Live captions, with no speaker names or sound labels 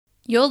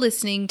You're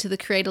listening to the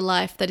Create a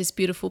Life That Is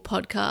Beautiful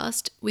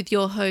podcast with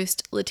your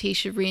host,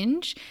 Letitia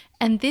Ringe,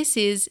 and this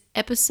is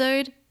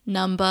episode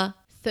number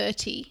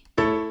 30.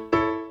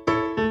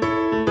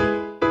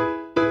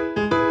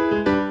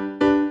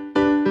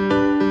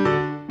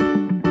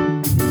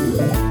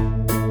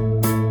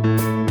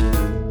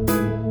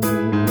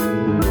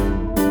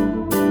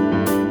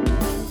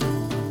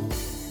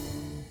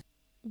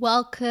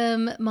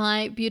 Welcome,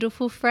 my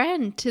beautiful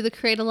friend, to the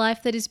Create a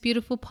Life That Is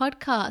Beautiful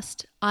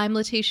podcast. I'm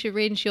Letitia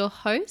Ringe, your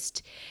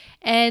host,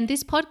 and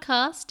this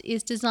podcast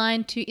is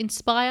designed to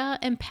inspire,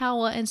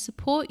 empower, and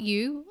support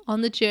you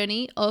on the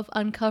journey of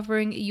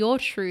uncovering your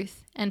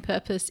truth and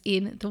purpose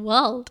in the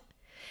world.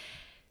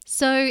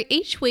 So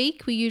each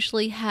week we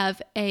usually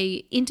have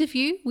an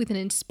interview with an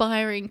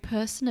inspiring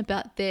person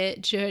about their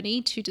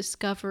journey to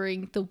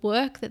discovering the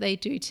work that they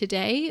do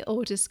today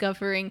or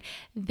discovering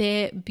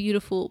their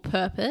beautiful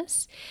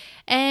purpose.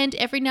 And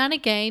every now and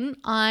again,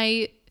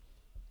 I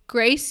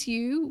grace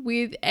you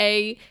with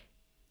a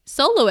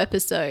solo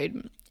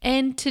episode.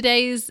 And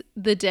today's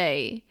the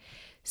day.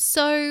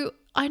 So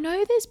I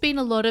know there's been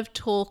a lot of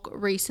talk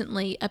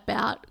recently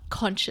about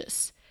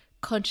conscious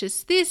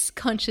this,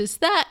 conscious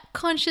that,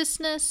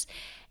 consciousness.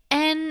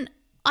 And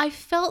I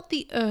felt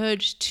the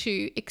urge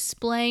to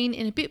explain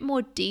in a bit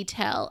more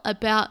detail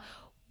about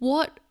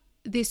what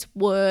this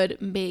word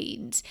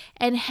means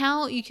and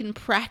how you can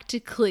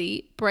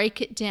practically break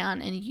it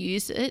down and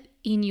use it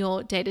in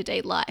your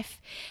day-to-day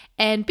life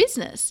and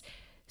business.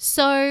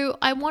 So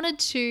I wanted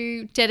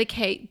to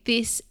dedicate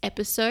this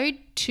episode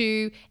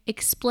to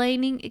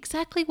explaining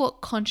exactly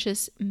what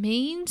conscious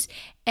means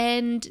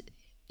and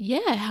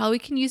how we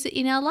can use it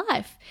in our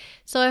life.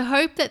 So I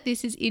hope that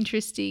this is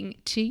interesting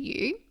to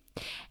you.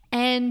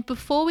 And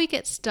before we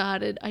get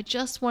started, I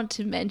just want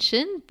to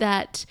mention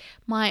that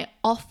my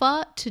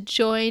offer to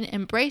join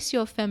Embrace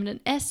Your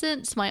Feminine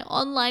Essence, my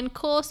online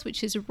course,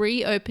 which is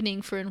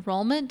reopening for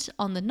enrollment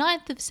on the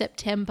 9th of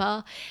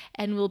September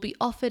and will be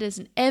offered as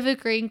an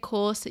evergreen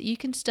course that you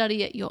can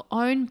study at your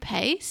own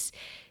pace.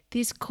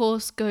 This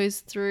course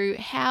goes through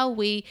how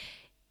we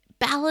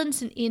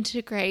balance and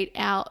integrate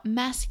our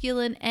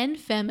masculine and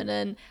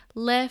feminine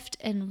left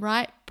and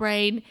right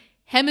brain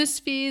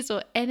hemispheres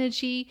or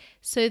energy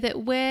so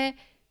that we're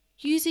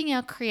using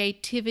our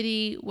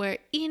creativity, we're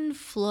in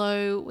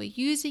flow, we're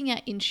using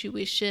our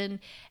intuition,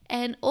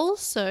 and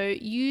also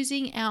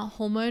using our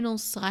hormonal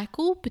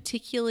cycle,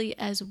 particularly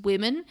as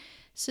women,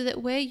 so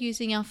that we're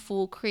using our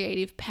full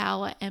creative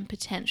power and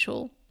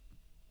potential.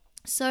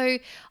 So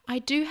I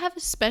do have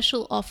a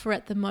special offer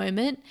at the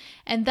moment,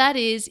 and that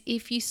is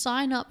if you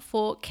sign up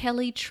for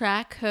Kelly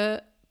Track,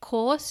 her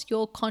course,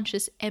 Your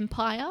Conscious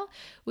Empire,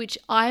 which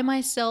I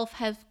myself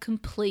have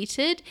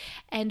completed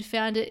and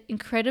found it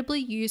incredibly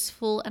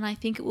useful, and I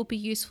think it will be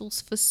useful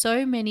for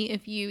so many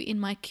of you in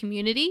my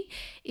community.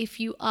 If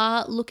you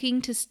are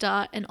looking to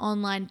start an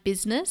online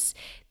business,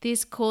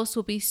 this course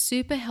will be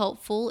super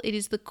helpful. It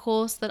is the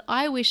course that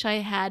I wish I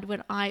had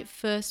when I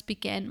first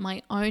began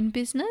my own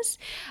business.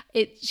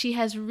 She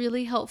has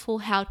really helpful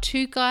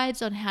how-to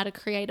guides on how to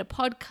create a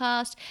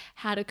podcast,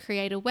 how to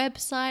create a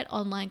website,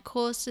 online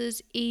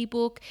courses,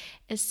 ebook,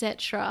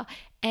 etc.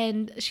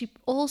 And she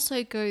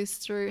also goes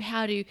through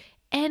how to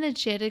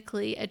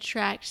energetically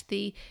attract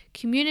the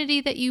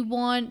community that you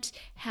want,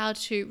 how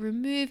to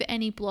remove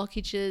any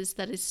blockages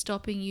that is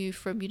stopping you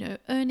from,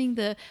 earning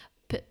the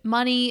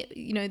money,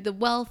 the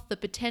wealth, the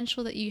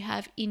potential that you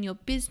have in your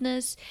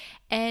business,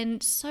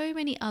 and so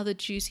many other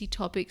juicy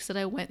topics that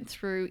I went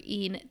through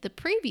in the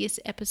previous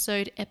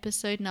episode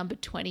number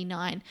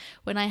 29,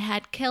 when I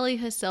had Kelly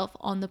herself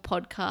on the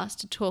podcast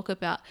to talk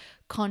about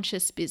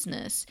conscious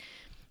business.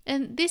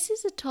 And this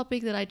is a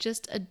topic that I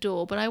just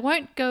adore, but I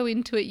won't go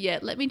into it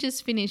yet. Let me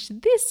just finish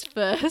this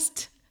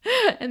first.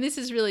 And this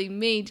is really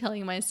me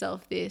telling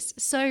myself this.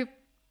 So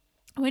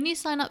when you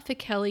sign up for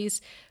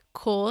Kelly's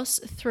course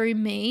through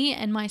me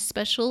and my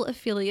special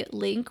affiliate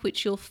link,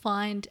 which you'll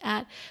find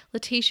at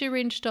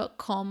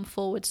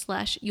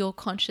letitiaringe.com/Your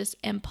Conscious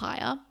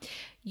Empire,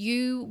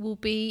 you will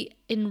be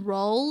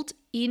enrolled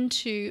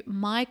into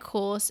my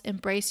course,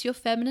 Embrace Your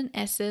Feminine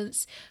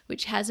Essence,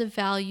 which has a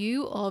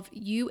value of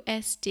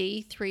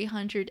USD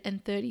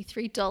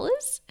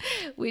 $333,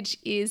 which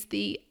is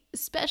the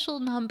special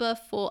number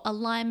for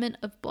alignment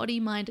of body,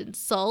 mind, and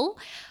soul.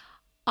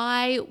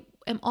 I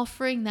am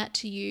offering that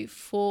to you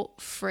for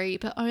free,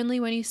 but only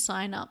when you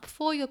sign up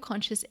for Your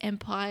Conscious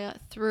Empire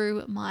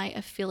through my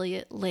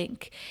affiliate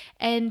link.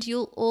 And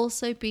you'll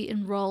also be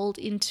enrolled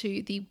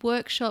into the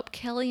workshop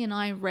Kelly and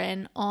I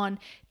ran on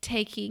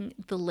Taking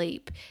the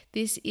Leap.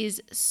 This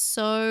is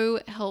so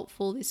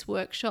helpful, this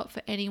workshop,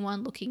 for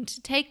anyone looking to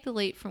take the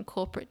leap from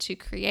corporate to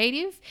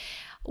creative.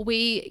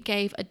 We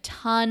gave a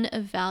ton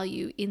of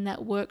value in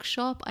that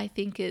workshop. I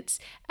think it's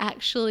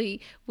actually,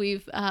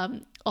 we've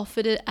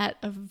offered it at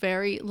a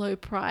very low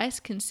price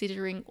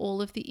considering all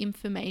of the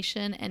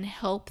information and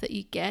help that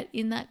you get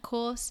in that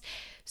course.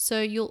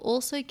 So you'll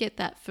also get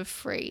that for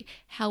free.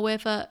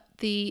 However,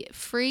 the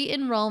free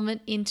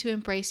enrollment into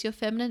Embrace Your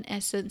Feminine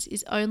Essence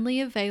is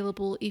only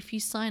available if you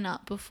sign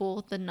up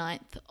before the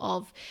 9th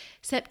of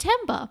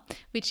September,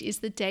 which is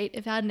the date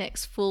of our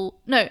next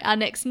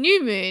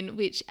new moon,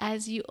 which,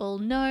 as you all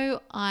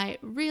know, I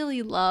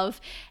really love,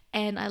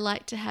 and I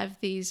like to have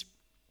these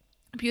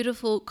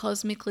beautiful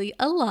cosmically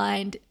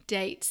aligned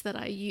dates that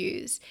I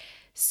use.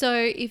 So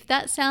if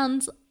that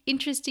sounds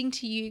interesting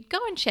to you, go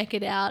and check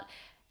it out.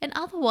 And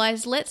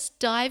otherwise, let's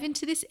dive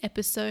into this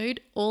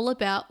episode all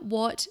about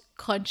what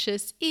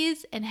conscious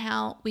is and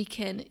how we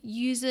can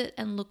use it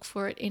and look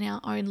for it in our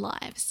own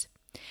lives.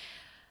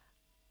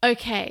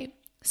 Okay,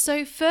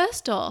 so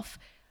first off,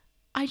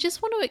 I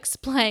just want to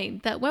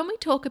explain that when we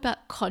talk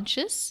about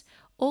conscious,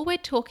 all we're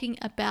talking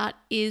about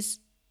is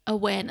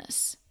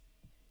awareness.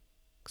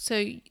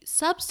 So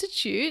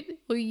substitute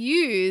or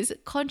use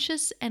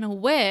conscious and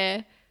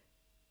aware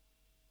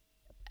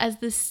as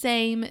the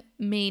same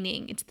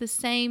meaning. It's the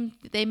same,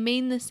 they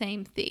mean the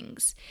same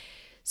things.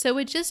 So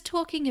we're just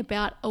talking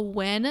about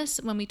awareness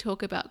when we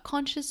talk about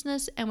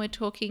consciousness, and we're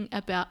talking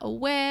about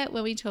aware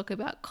when we talk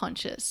about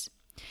conscious.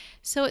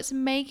 So it's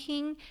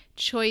making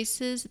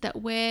choices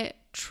that we're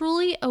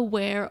truly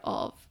aware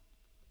of.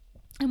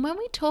 And when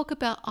we talk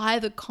about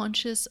either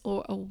conscious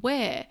or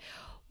aware,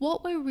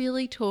 what we're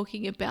really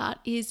talking about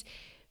is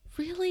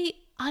really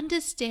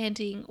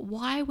understanding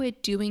why we're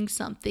doing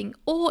something,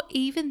 or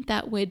even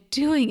that we're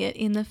doing it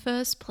in the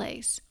first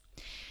place.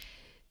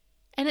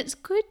 And it's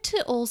good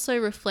to also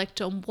reflect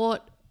on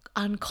what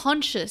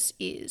unconscious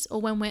is,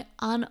 or when we're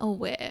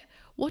unaware.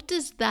 What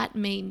does that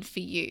mean for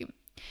you?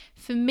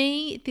 For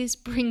me, this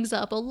brings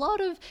up a lot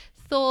of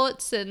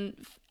thoughts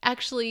and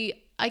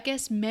actually, I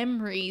guess,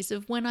 memories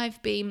of when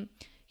I've been,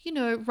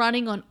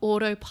 running on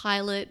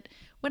autopilot,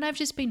 when I've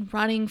just been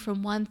running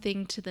from one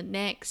thing to the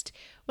next,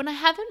 when I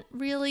haven't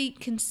really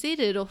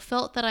considered or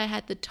felt that I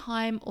had the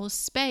time or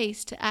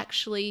space to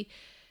actually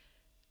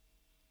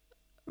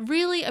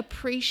really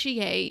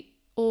appreciate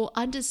or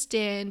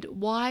understand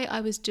why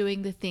I was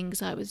doing the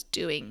things I was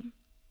doing.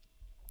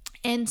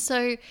 And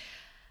so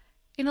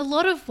in a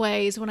lot of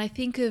ways, when I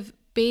think of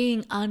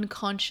being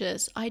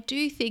unconscious, I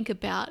do think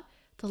about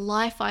the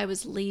life I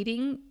was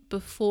leading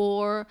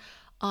before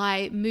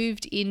I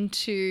moved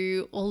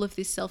into all of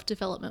this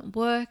self-development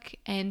work.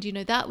 And,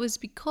 that was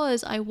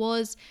because I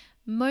was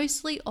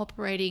mostly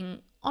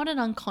operating on an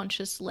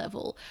unconscious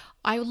level.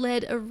 I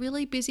led a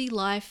really busy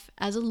life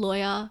as a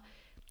lawyer.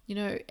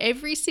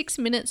 Every 6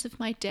 minutes of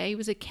my day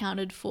was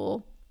accounted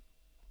for.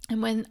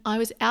 And when I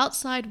was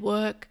outside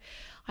work,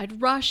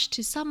 I'd rush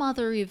to some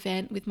other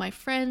event with my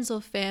friends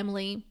or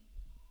family.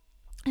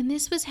 And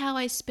this was how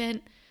I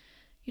spent,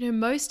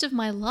 most of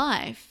my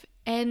life.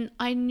 And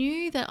I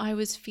knew that I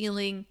was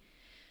feeling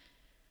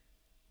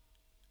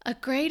a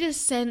greater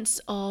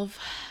sense of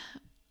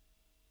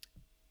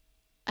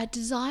a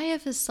desire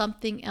for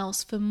something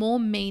else, for more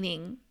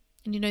meaning.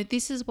 And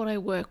this is what I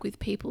work with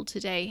people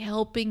today,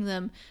 helping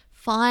them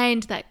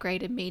find that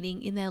greater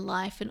meaning in their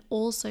life, and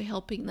also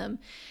helping them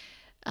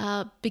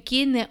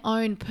begin their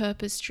own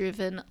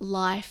purpose-driven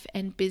life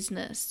and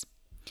business.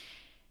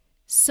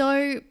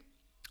 So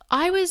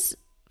I was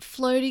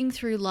floating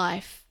through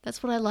life.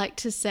 That's what I like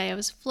to say. I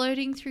was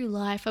floating through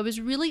life. I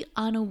was really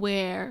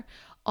unaware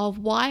of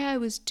why I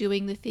was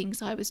doing the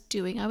things I was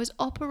doing. I was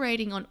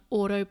operating on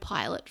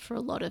autopilot for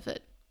a lot of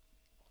it.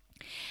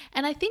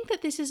 And I think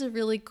that this is a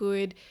really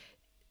good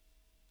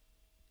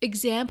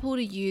example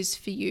to use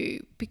for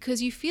you,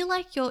 because you feel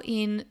like you're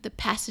in the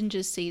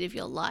passenger seat of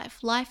your life.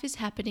 Life is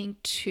happening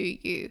to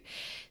you.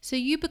 So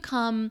you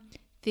become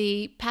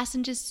in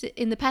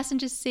the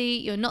passenger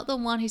seat. You're not the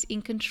one who's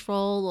in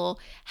control or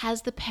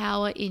has the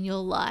power in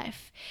your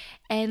life.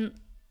 And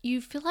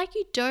you feel like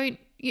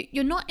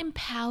you're not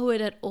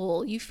empowered at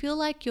all. You feel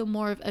like you're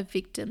more of a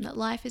victim, that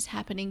life is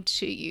happening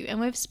to you.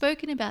 And we've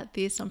spoken about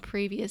this on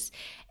previous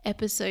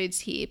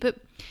episodes here, but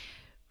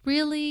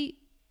really,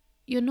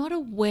 you're not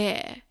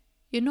aware.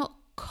 You're not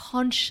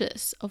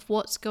conscious of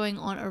what's going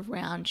on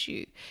around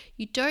you.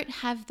 You don't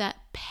have that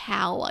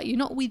power. You're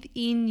not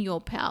within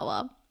your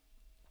power.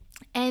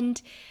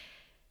 And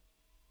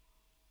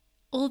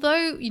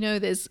although,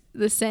 there's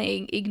the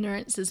saying,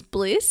 ignorance is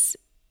bliss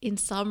in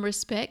some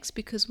respects,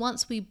 because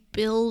once we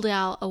build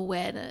our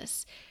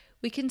awareness,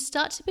 we can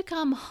start to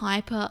become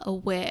hyper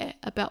aware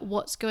about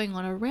what's going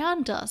on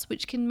around us,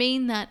 which can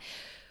mean that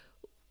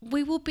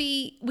we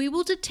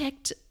will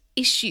detect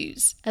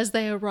issues as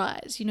they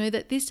arise,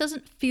 that this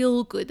doesn't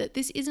feel good, that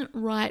this isn't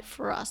right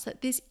for us,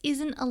 that this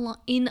isn't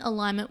in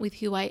alignment with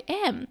who I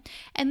am.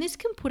 And this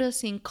can put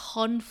us in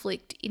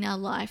conflict in our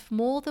life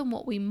more than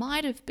what we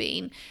might have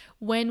been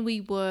when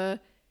we were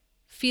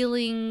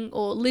feeling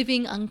or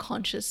living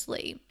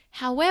unconsciously.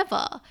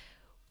 However,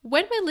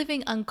 when we're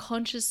living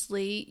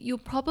unconsciously, you'll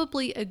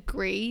probably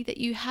agree that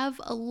you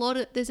have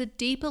there's a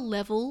deeper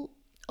level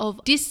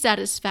of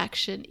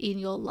dissatisfaction in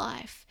your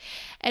life.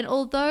 And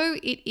although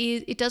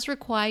it does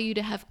require you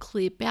to have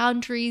clear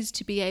boundaries,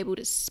 to be able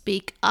to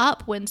speak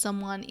up when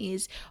someone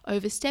is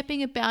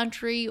overstepping a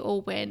boundary,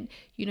 or when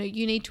you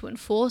need to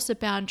enforce a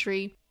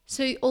boundary,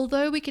 So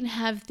although we can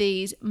have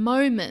these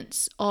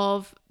moments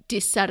of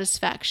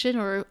dissatisfaction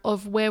or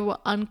of where we're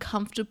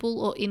uncomfortable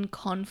or in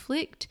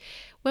conflict,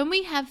 when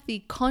we have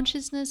the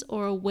consciousness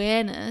or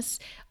awareness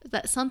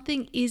that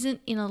something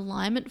isn't in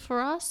alignment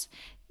for us,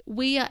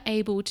 we are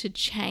able to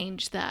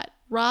change that,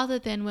 rather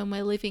than when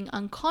we're living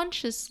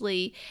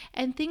unconsciously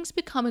and things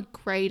become a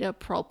greater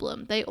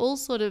problem. They all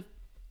sort of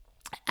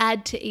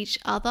add to each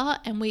other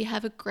and we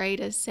have a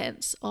greater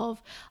sense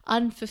of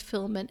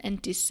unfulfillment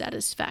and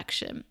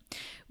dissatisfaction,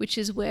 which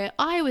is where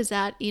I was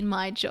at in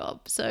my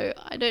job. So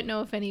I don't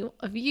know if any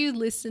of you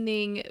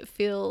listening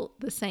feel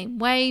the same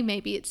way.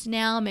 Maybe it's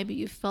now, maybe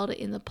you've felt it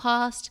in the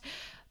past.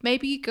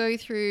 Maybe you go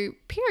through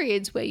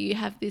periods where you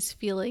have this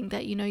feeling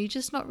that, you're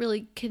just not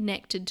really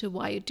connected to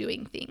why you're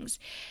doing things.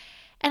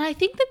 And I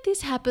think that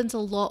this happens a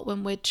lot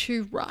when we're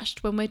too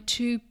rushed, when we're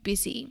too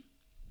busy.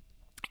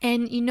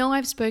 And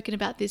I've spoken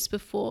about this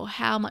before,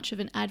 how much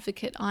of an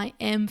advocate I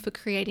am for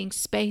creating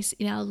space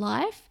in our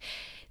life.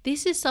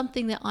 This is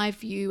something that I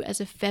view as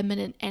a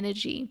feminine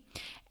energy.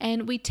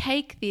 And we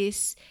take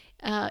this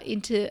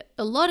into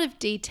a lot of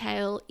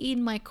detail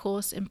in my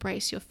course,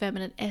 Embrace Your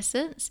Feminine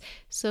Essence.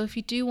 So if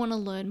you do want to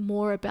learn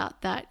more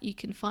about that, you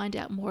can find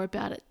out more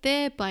about it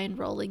there by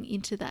enrolling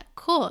into that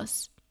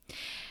course.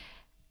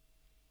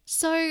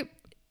 So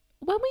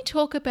when we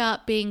talk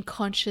about being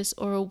conscious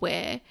or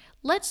aware,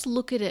 let's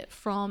look at it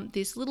from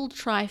this little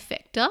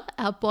trifecta,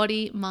 our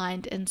body,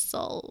 mind, and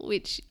soul,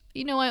 which,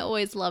 I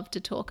always love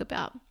to talk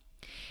about.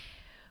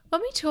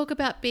 When we talk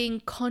about being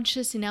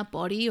conscious in our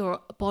body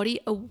or body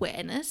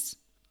awareness,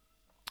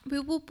 we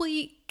will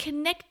be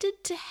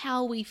connected to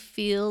how we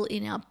feel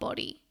in our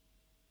body,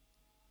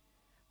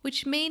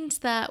 which means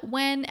that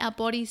when our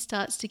body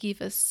starts to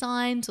give us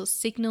signs or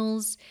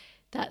signals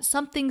that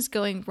something's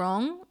going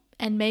wrong,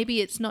 and maybe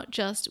it's not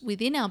just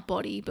within our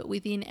body, but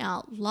within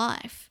our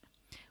life,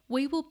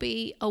 we will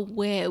be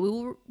aware,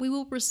 we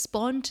will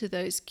respond to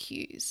those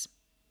cues.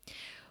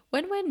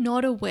 When we're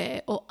not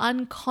aware or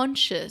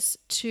unconscious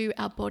to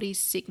our body's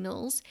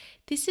signals,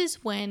 this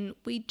is when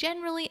we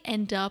generally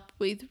end up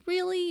with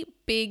really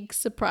big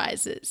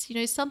surprises.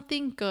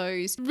 Something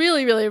goes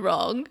really, really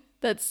wrong,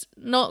 that's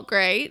not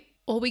great,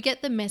 or we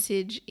get the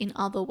message in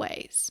other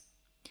ways.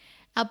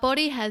 Our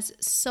body has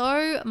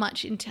so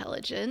much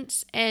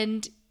intelligence,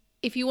 and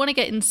if you want to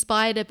get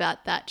inspired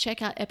about that,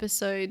 check out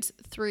episodes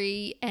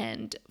 3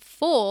 and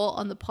 4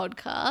 on the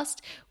podcast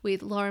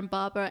with Lauren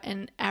Barber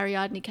and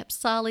Ariadne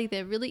Kapsali.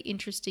 They're really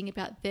interesting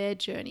about their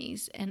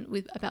journeys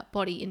and about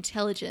body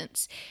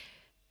intelligence.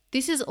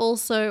 This is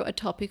also a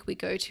topic we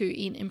go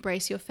to in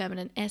Embrace Your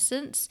Feminine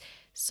Essence.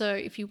 So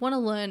if you want to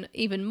learn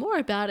even more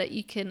about it,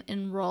 you can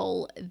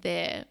enroll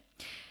there.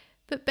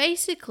 But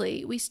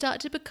basically, we start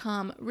to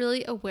become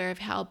really aware of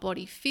how our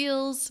body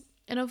feels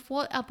and of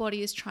what our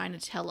body is trying to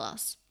tell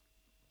us.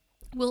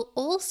 We'll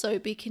also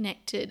be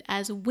connected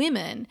as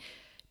women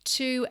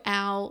to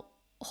our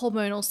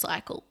hormonal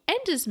cycle, and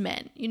as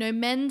men.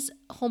 Men's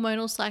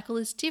hormonal cycle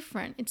is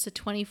different. It's a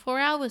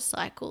 24-hour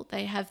cycle.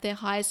 They have their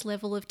highest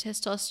level of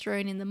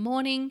testosterone in the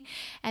morning,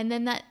 and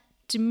then that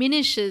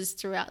diminishes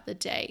throughout the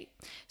day.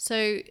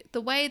 So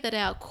the way that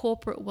our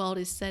corporate world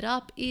is set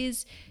up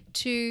is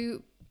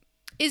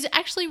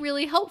actually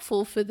really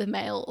helpful for the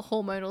male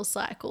hormonal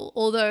cycle,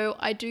 although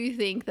I do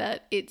think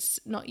that it's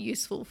not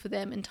useful for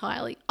them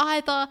entirely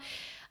either,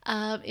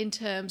 in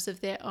terms of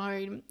their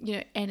own,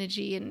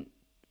 energy and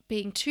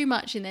being too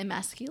much in their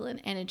masculine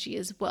energy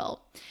as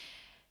well.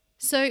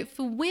 So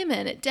for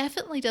women, it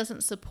definitely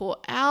doesn't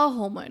support our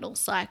hormonal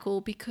cycle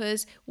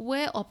because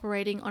we're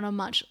operating on a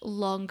much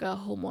longer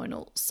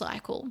hormonal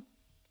cycle.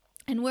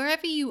 And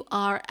wherever you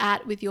are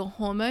at with your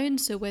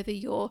hormones, so whether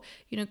you're,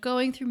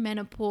 going through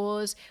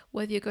menopause,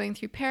 whether you're going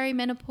through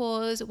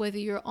perimenopause, whether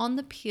you're on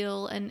the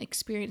pill and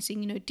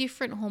experiencing,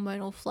 different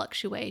hormonal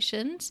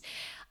fluctuations,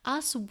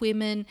 us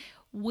women,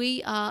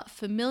 we are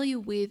familiar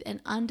with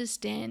and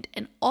understand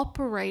and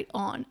operate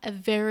on a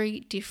very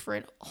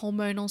different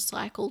hormonal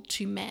cycle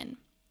to men.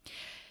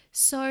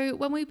 So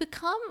when we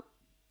become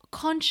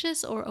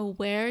conscious or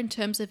aware in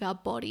terms of our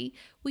body,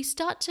 we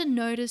start to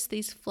notice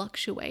these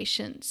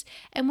fluctuations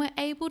and we're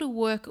able to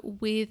work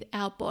with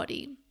our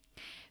body.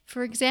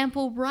 For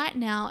example, right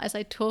now as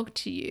I talk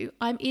to you,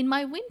 I'm in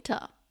my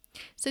winter.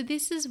 So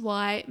this is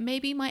why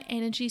maybe my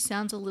energy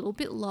sounds a little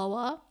bit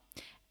lower,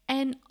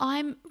 and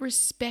I'm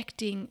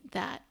respecting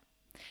that.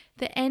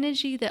 The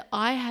energy that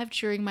I have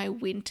during my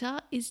winter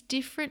is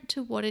different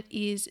to what it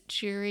is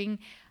during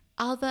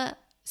other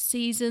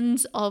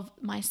seasons of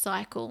my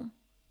cycle.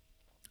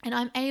 And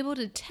I'm able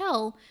to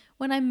tell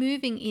when I'm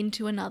moving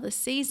into another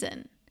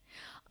season.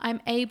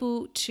 I'm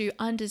able to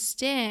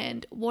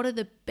understand what are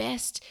the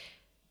best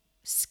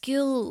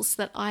skills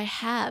that I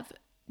have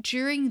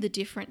during the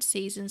different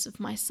seasons of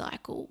my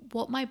cycle,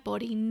 what my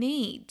body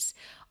needs.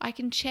 I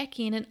can check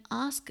in and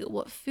ask it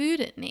what food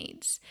it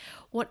needs,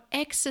 what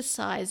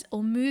exercise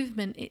or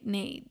movement it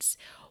needs,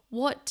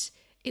 what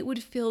it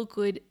would feel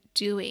good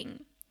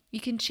doing. You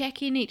can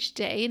check in each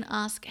day and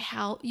ask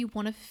how you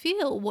want to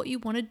feel, what you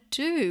want to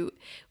do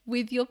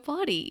with your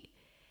body.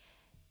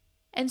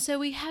 And so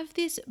we have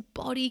this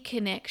body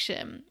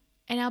connection,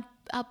 and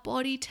our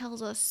body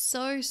tells us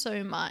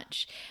so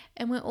much,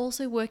 and we're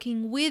also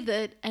working with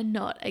it and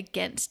not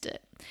against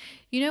it.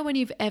 You know, when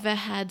you've ever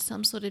had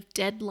some sort of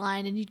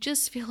deadline and you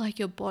just feel like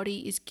your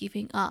body is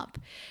giving up,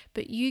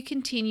 but you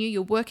continue,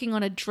 you're working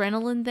on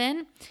adrenaline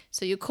then,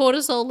 so your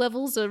cortisol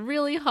levels are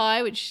really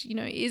high, which,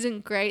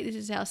 isn't great. This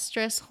is our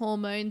stress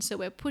hormone, so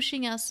we're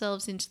pushing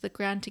ourselves into the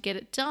ground to get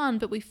it done,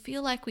 but we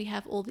feel like we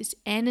have all this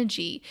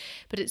energy,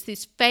 but it's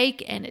this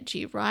fake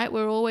energy, right?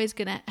 We're always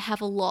going to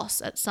have a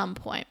loss at some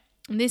point.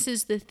 And this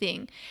is the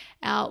thing.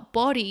 Our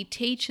body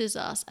teaches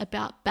us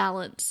about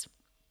balance.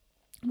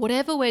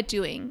 Whatever we're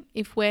doing,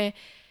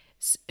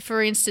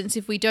 for instance,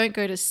 if we don't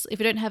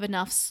have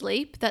enough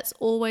sleep, that's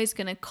always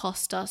going to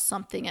cost us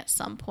something at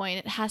some point.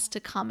 It has to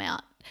come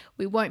out.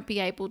 We won't be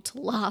able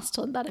to last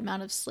on that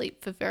amount of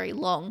sleep for very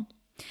long.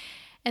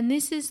 And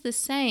this is the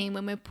same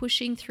when we're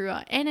pushing through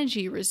our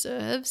energy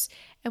reserves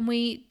and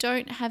we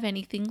don't have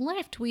anything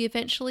left. We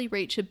eventually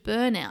reach a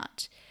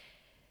burnout.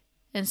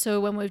 And so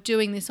when we're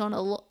doing this on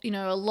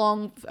over a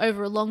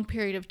long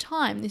period of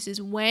time, this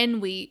is when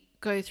we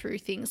go through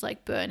things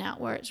like burnout,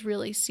 where it's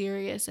really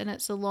serious and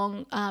it's a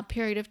long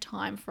period of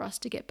time for us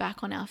to get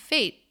back on our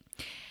feet.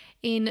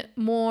 In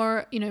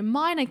more,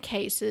 minor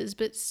cases,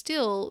 but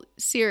still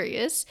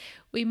serious,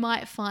 we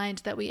might find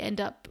that we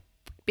end up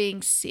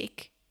being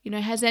sick.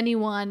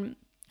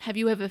 Have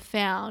you ever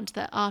found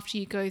that after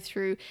you go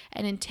through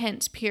an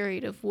intense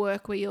period of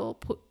work where you're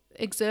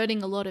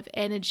exerting a lot of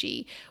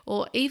energy,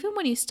 or even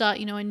when you start,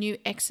 a new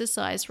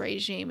exercise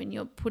regime and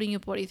you're putting your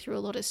body through a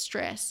lot of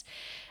stress,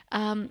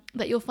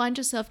 that you'll find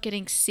yourself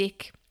getting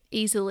sick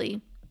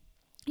easily?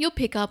 You'll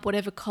pick up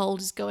whatever cold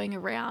is going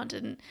around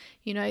and,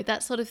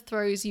 that sort of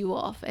throws you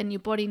off, and your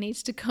body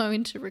needs to go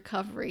into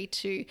recovery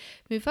to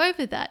move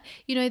over that.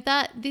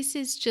 This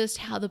is just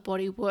how the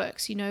body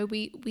works.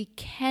 We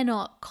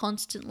cannot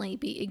constantly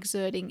be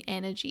exerting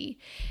energy.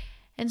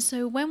 And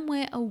so when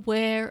we're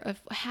aware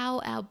of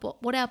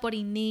what our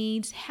body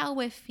needs, how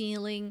we're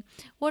feeling,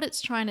 what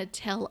it's trying to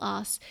tell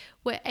us,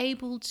 we're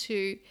able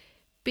to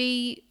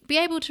be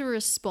able to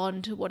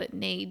respond to what it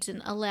needs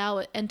and allow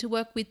it, and to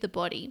work with the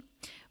body,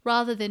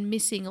 rather than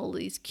missing all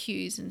these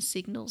cues and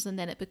signals and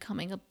then it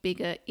becoming a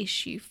bigger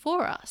issue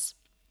for us.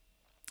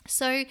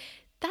 So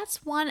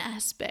that's one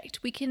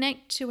aspect. We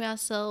connect to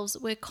ourselves.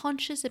 We're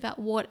conscious about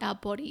what our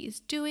body is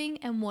doing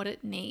and what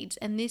it needs.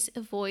 And this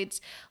avoids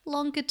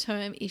longer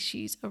term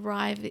issues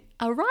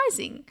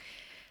arising.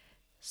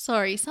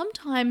 Sorry,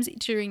 sometimes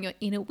during your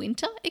inner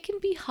winter, it can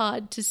be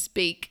hard to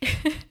speak.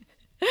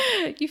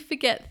 You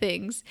forget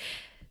things.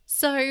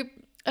 So,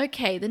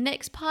 okay, the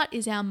next part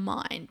is our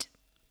mind.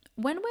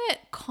 When we're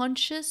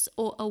conscious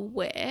or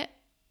aware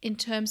in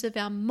terms of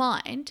our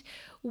mind,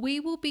 we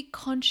will be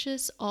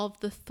conscious of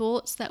the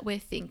thoughts that we're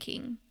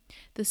thinking,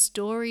 the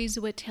stories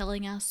we're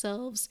telling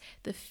ourselves,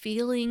 the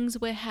feelings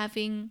we're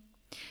having.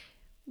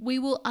 We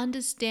will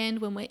understand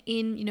when we're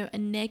in, a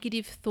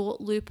negative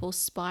thought loop or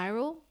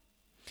spiral,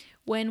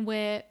 when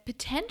we're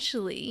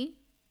potentially,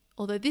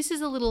 although this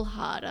is a little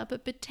harder,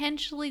 but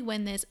potentially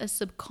when there's a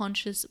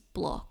subconscious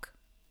block.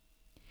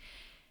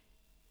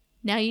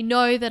 Now, you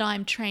know that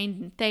I'm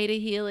trained in theta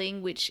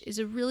healing, which is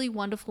a really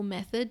wonderful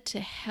method to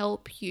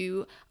help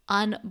you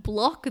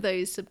unblock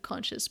those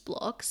subconscious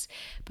blocks.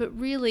 But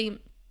really,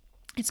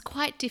 it's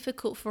quite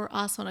difficult for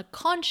us on a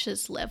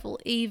conscious level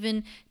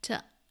even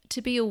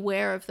to be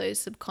aware of those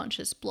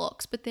subconscious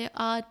blocks. But there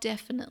are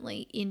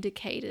definitely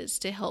indicators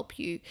to help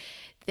you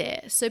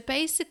there. So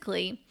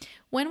basically,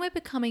 when we're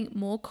becoming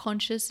more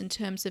conscious in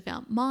terms of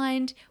our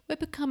mind, we're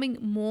becoming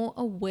more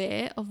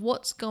aware of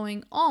what's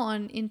going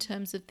on in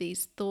terms of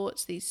these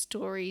thoughts, these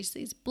stories,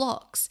 these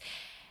blocks.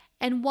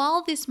 And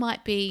while this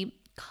might be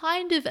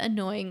kind of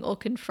annoying or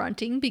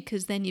confronting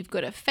because then you've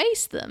got to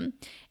face them,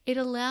 it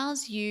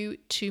allows you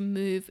to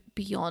move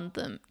beyond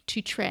them,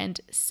 to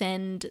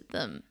transcend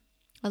them.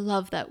 I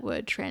love that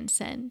word,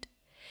 transcend.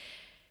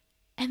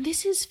 And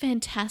this is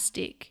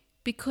fantastic,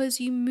 because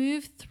you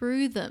move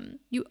through them,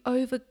 you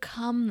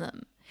overcome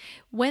them.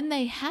 When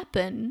they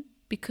happen,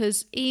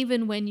 because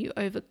even when you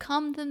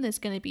overcome them, there's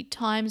going to be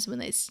times when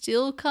they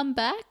still come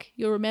back.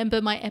 You'll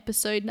remember my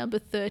episode number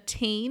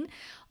 13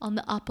 on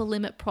the upper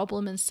limit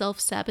problem and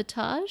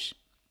self-sabotage.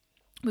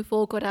 We've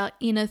all got our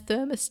inner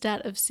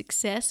thermostat of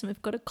success, and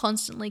we've got to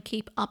constantly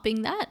keep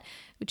upping that,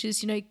 which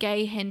is,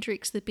 Gay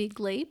Hendricks, The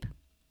Big Leap.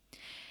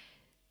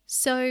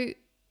 So,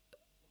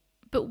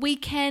 but we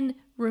can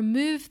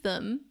remove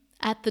them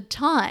at the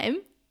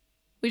time,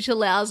 which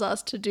allows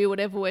us to do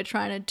whatever we're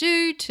trying to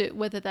do, to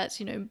whether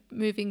that's,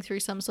 moving through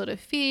some sort of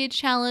fear,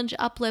 challenge,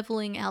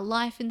 up-leveling our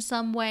life in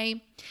some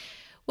way.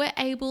 We're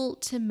able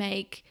to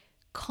make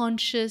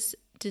conscious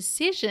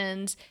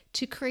decisions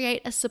to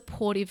create a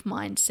supportive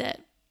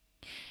mindset.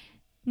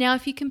 Now,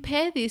 if you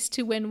compare this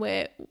to when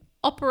we're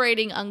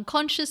operating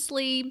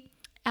unconsciously,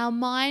 our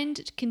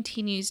mind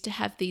continues to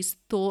have these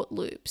thought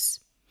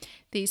loops,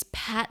 these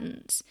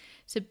patterns.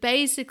 So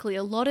basically,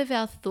 a lot of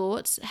our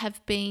thoughts are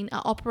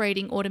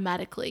operating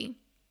automatically.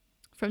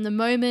 From the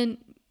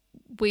moment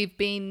we've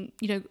been,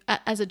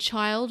 as a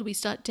child, we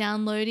start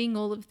downloading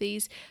all of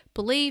these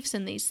beliefs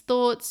and these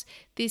thoughts.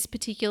 This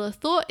particular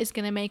thought is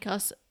going to make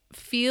us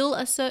feel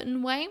a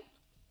certain way.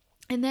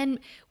 And then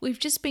we've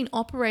just been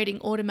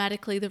operating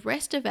automatically the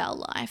rest of our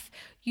life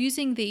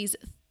using these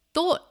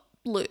thought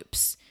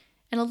loops.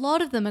 And a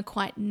lot of them are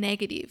quite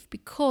negative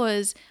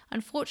because,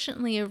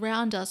 unfortunately,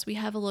 around us, we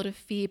have a lot of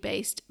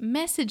fear-based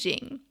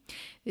messaging.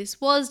 This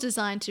was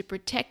designed to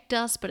protect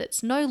us, but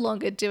it's no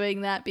longer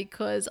doing that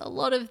because a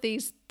lot of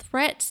these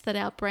threats that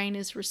our brain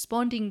is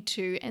responding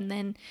to and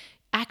then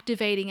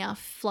activating our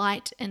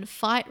flight and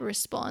fight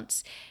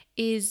response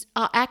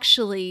are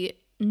actually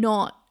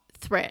not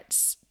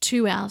threats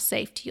to our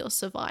safety or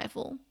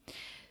survival.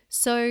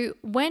 So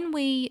when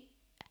we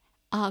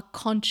are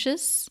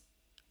conscious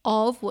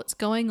of what's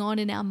going on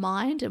in our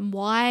mind and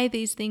why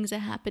these things are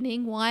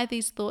happening, why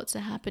these thoughts are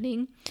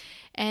happening,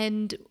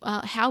 and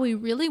how we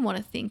really want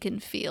to think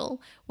and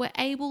feel, we're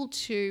able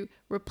to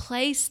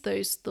replace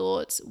those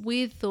thoughts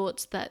with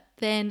thoughts that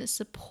then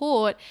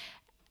support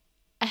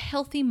a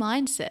healthy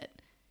mindset,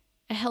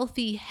 a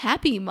healthy,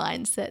 happy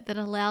mindset that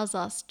allows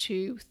us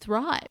to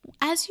thrive.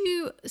 As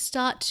you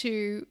start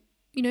to,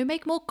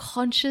 make more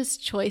conscious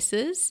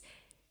choices,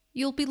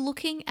 you'll be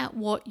looking at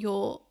what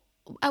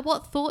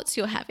thoughts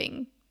you're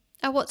having,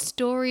 at what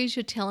stories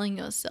you're telling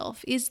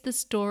yourself. Is the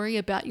story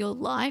about your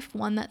life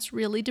one that's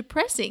really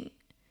depressing?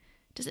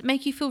 Does it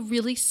make you feel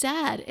really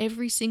sad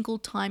every single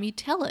time you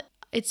tell it?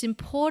 It's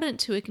important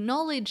to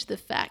acknowledge the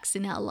facts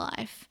in our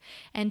life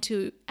and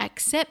to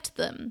accept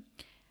them.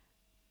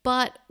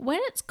 But when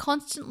it's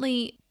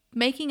constantly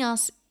making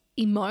us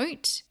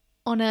emote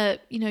on a,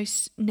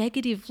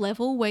 negative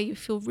level where you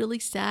feel really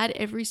sad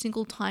every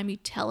single time you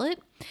tell it,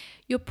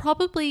 you're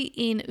probably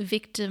in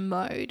victim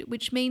mode,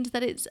 which means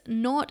that it's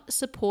not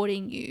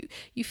supporting you.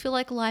 You feel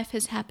like life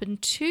has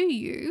happened to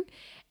you,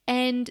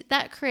 and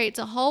that creates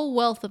a whole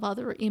wealth of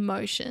other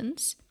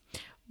emotions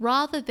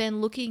rather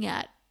than looking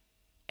at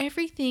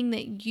everything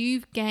that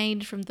you've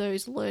gained from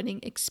those learning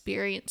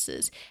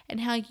experiences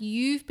and how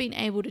you've been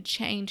able to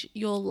change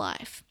your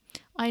life.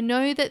 I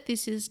know that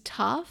this is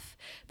tough,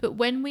 but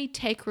when we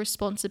take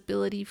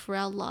responsibility for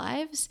our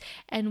lives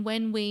and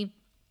when we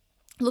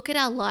look at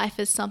our life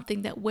as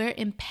something that we're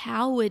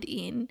empowered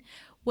in,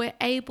 we're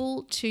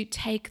able to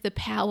take the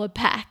power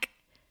back.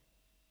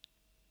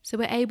 So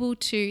we're able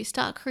to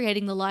start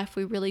creating the life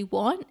we really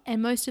want,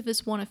 and most of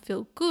us want to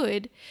feel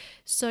good.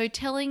 So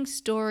telling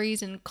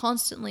stories and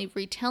constantly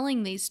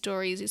retelling these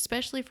stories,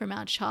 especially from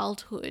our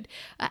childhood,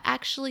 are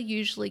actually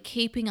usually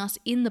keeping us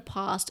in the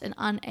past and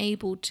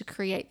unable to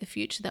create the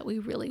future that we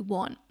really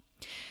want.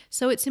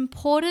 So it's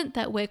important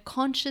that we're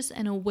conscious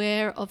and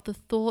aware of the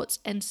thoughts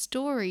and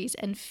stories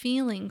and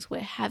feelings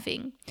we're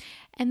having.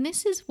 And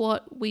this is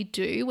what we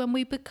do when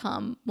we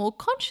become more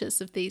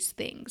conscious of these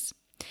things.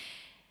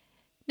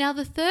 Now,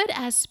 the third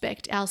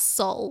aspect, our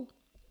soul,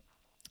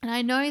 and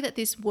I know that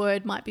this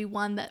word might be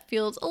one that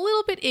feels a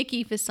little bit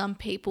icky for some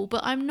people,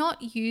 but I'm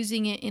not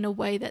using it in a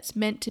way that's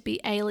meant to be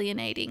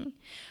alienating.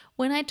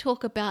 When I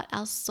talk about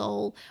our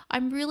soul,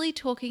 I'm really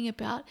talking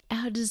about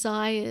our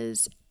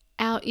desires,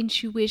 our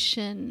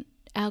intuition,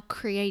 our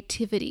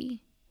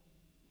creativity.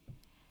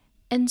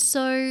 And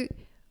so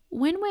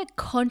when we're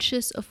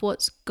conscious of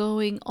what's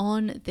going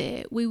on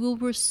there, we will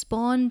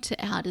respond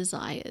to our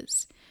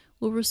desires.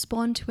 We'll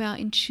respond to our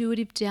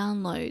intuitive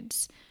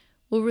downloads.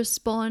 We'll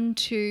respond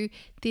to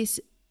this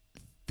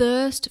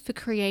thirst for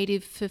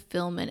creative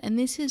fulfillment. And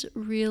this is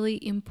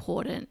really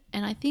important.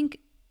 And I think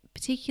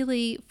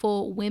particularly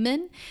for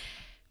women,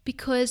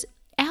 because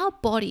our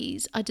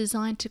bodies are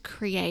designed to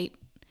create.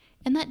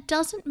 And that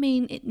doesn't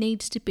mean it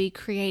needs to be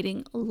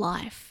creating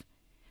life.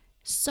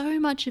 So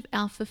much of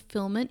our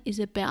fulfillment is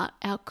about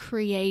our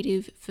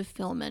creative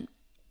fulfillment,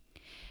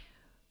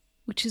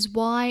 which is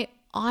why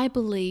I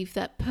believe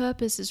that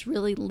purpose is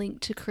really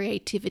linked to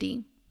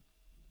creativity.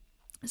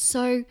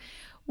 So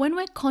when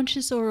we're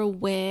conscious or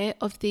aware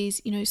of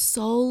these,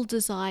 soul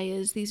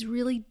desires, these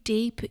really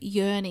deep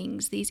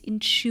yearnings, these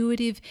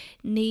intuitive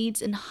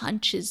needs and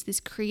hunches, this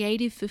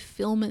creative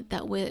fulfillment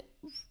that we're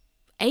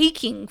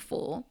aching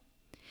for,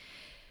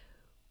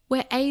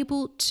 we're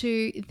able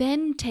to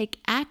then take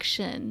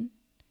action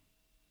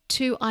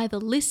to either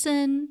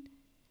listen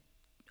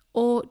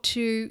or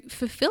to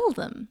fulfill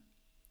them.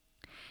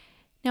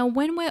 Now,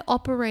 when we're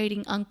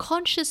operating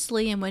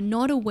unconsciously and we're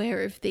not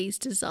aware of these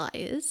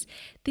desires,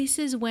 this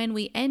is when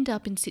we end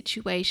up in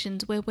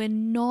situations where we're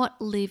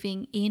not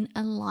living in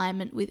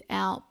alignment with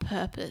our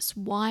purpose,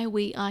 why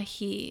we are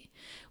here.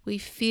 We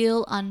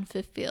feel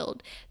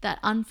unfulfilled.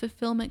 That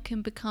unfulfillment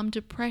can become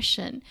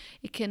depression.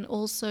 It can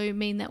also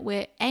mean that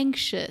we're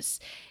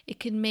anxious. It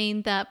can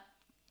mean that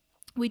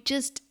we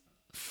just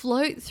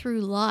float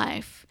through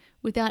life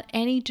without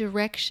any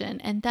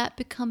direction, and that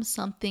becomes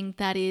something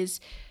that is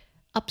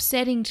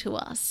upsetting to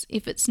us.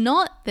 If it's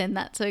not, then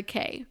that's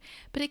okay.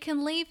 But it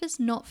can leave us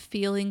not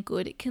feeling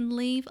good. It can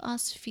leave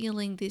us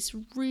feeling this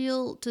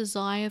real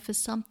desire for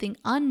something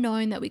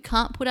unknown that we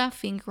can't put our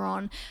finger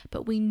on,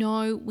 but we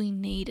know we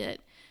need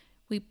it.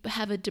 We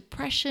have a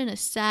depression, a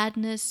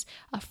sadness,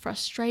 a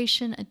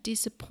frustration, a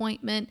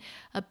disappointment,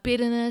 a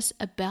bitterness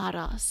about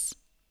us.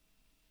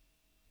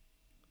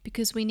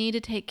 Because we need to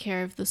take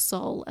care of the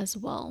soul as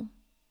well.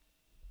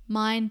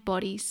 Mind,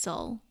 body,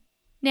 soul.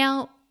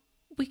 Now,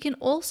 we can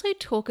also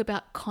talk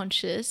about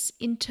conscious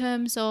in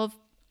terms of,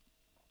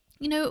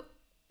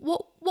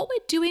 what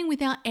we're doing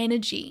with our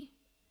energy.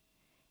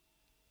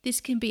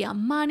 This can be our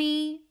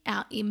money,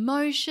 our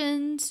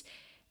emotions,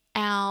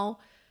 our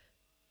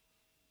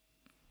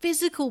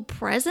physical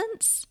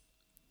presence.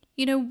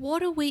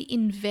 What are we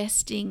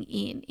investing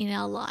in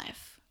our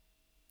life?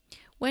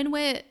 When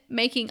we're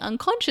making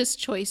unconscious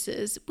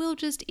choices, we'll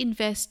just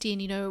invest in,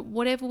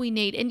 whatever we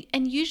need.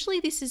 And usually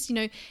this is,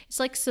 it's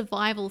like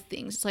survival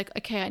things. It's like,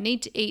 okay, I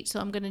need to eat, so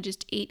I'm going to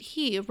just eat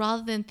here,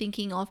 rather than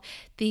thinking of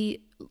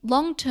the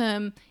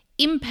long-term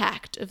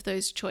impact of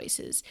those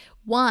choices.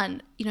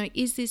 One,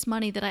 is this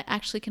money that I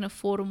actually can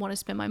afford and want to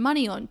spend my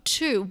money on?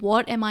 Two,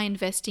 what am I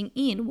investing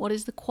in? What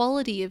is the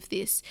quality of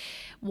this?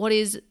 Where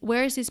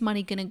is this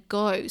money going to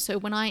go? So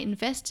when I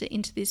invest it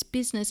into this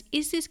business,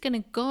 is this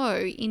going to go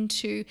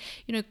into,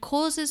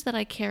 causes that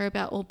I care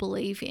about or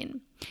believe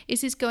in?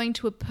 Is this going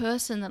to a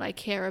person that I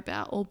care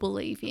about or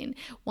believe in?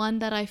 One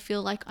that I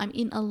feel like I'm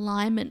in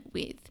alignment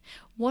with?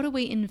 What are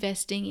we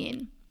investing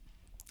in?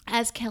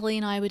 As Kelly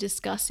and I were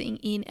discussing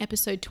in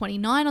episode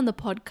 29 on the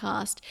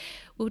podcast,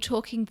 we were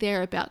talking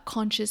there about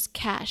conscious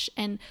cash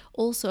and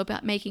also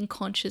about making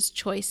conscious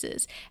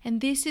choices. And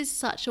this is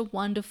such a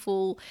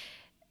wonderful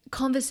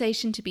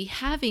conversation to be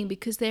having,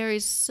 because there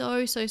is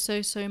so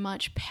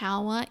much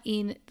power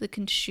in the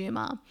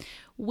consumer.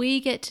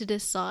 We get to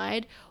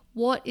decide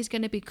what is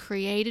going to be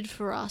created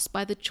for us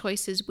by the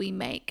choices we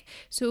make.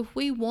 So if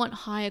we want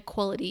higher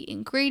quality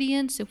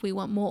ingredients, if we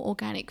want more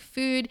organic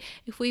food,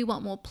 if we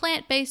want more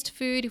plant-based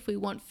food, if we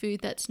want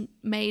food that's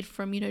made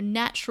from,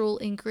 natural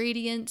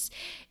ingredients,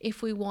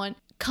 if we want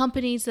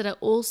companies that are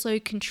also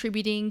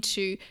contributing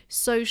to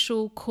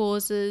social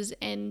causes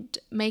and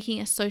making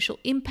a social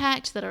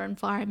impact, that are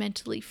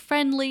environmentally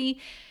friendly,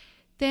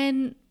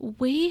 then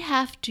we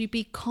have to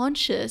be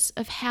conscious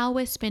of how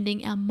we're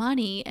spending our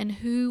money and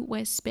who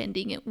we're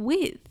spending it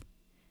with.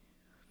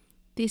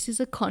 This is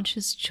a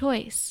conscious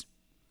choice.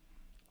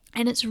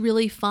 And it's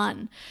really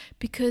fun,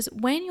 because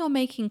when you're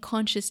making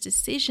conscious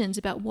decisions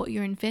about what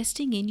you're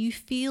investing in, you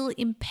feel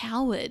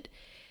empowered.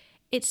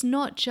 It's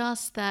not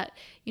just that,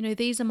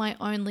 these are my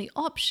only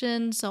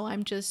options, so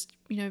I'm just,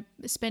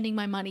 spending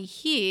my money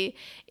here.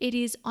 It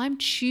is, I'm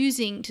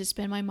choosing to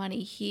spend my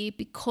money here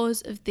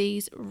because of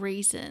these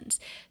reasons.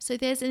 So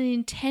there's an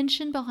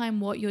intention behind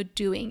what you're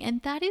doing,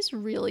 and that is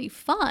really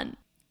fun.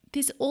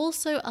 This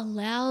also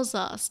allows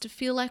us to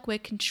feel like we're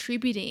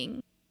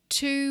contributing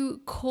to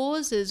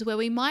causes where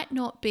we might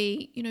not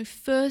be,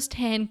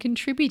 first-hand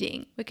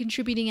contributing. We're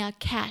contributing our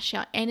cash,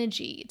 our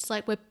energy. It's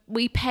like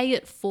we pay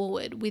it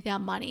forward with our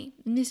money.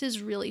 And this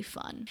is really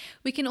fun.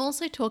 We can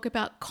also talk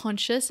about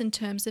conscious in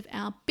terms of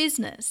our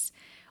business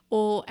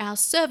or our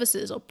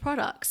services or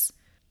products.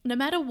 No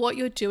matter what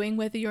you're doing,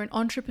 whether you're an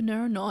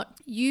entrepreneur or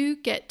not, you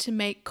get to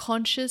make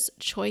conscious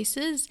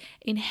choices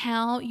in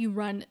how you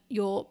run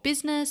your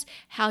business,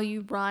 how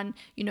you run,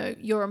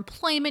 your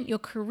employment, your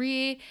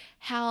career,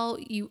 how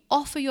you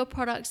offer your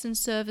products and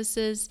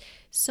services.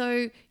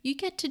 So you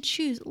get to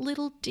choose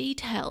little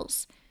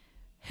details.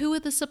 Who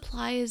are the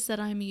suppliers that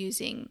I'm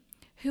using?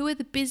 Who are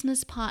the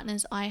business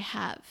partners I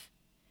have?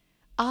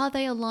 Are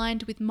they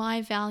aligned with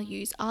my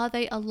values? Are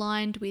they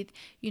aligned with,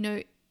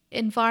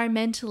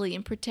 environmentally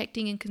and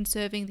protecting and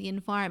conserving the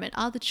environment?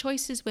 Are the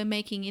choices we're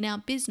making in our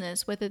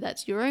business, whether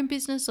that's your own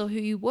business or who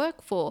you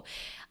work for,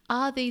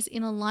 are these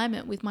in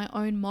alignment with my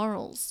own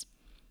morals?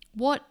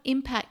 What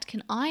impact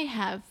can I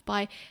have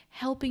by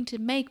helping to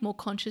make more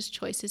conscious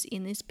choices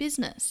in this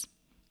business?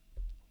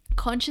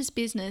 Conscious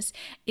business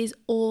is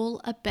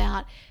all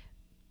about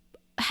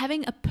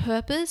having a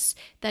purpose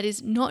that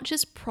is not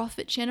just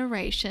profit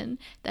generation,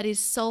 that is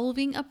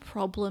solving a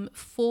problem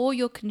for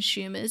your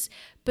consumers,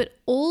 but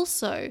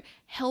also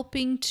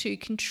helping to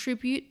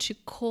contribute to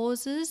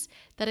causes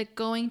that are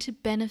going to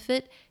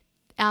benefit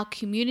our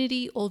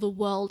community or the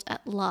world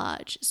at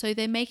large. So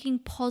they're making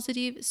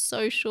positive,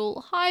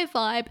 social, high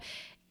vibe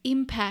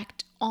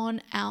impact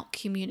on our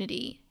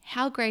community.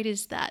 How great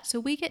is that?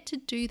 So we get to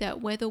do that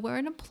whether we're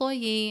an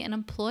employee, an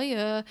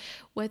employer,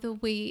 whether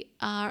we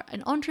are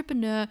an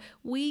entrepreneur.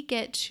 We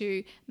get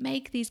to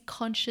make these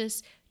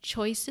conscious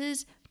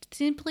choices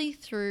simply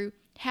through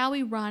how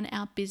we run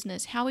our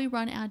business, how we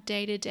run our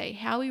day-to-day,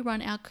 how we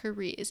run our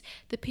careers,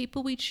 the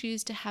people we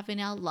choose to have in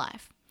our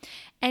life.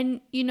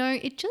 And,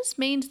 it just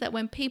means that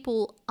when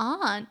people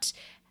aren't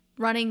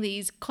running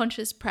these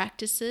conscious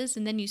practices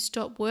and then you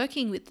stop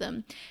working with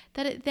them,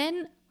 that it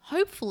then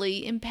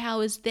hopefully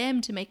empowers them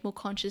to make more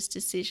conscious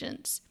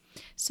decisions.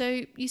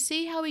 So you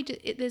see how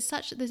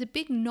there's a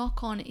big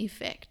knock-on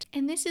effect.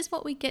 And this is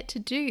what we get to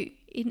do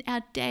in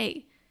our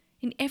day,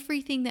 in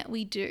everything that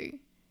we do.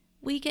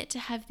 We get to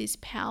have this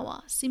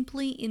power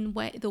simply in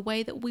the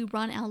way that we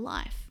run our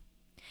life,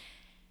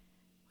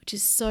 which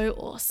is so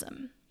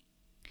awesome.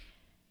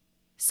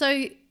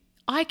 So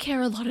I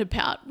care a lot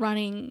about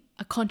running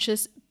a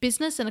conscious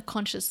business and a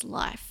conscious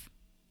life.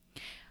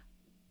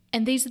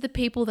 And these are the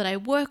people that I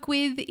work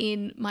with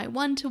in my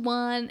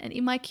one-to-one and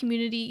in my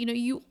community.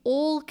 You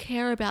all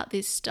care about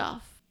this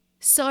stuff.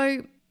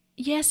 So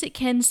yes, it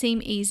can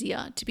seem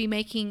easier to be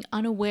making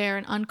unaware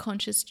and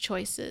unconscious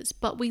choices,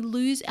 but we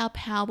lose our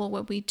power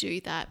when we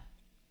do that.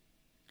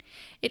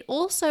 It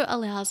also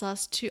allows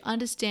us to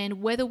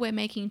understand whether we're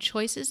making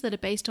choices that are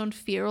based on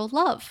fear or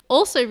love.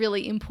 Also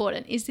really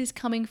important, is this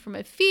coming from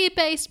a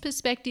fear-based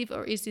perspective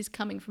or is this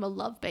coming from a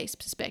love-based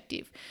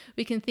perspective?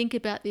 We can think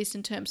about this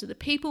in terms of the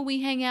people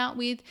we hang out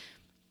with,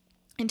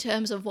 in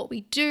terms of what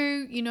we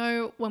do,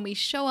 when we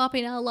show up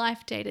in our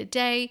life day to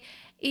day.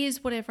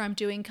 Is whatever I'm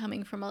doing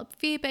coming from a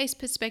fear-based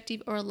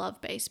perspective or a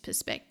love-based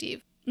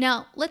perspective?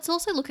 Now, let's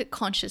also look at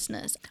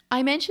consciousness.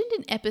 I mentioned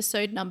in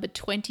episode number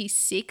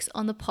 26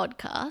 on the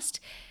podcast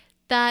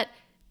that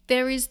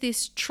there is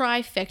this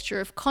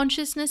trifecta of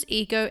consciousness,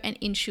 ego, and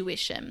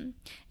intuition.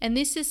 And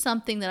this is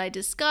something that I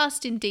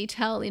discussed in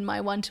detail in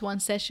my one-to-one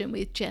session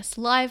with Jess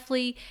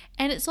Lively,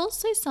 and it's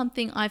also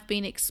something I've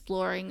been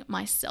exploring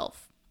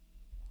myself.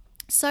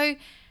 So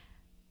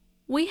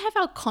we have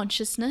our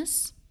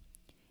consciousness,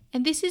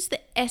 and this is the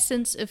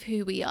essence of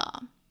who we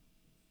are.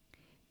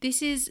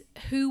 This is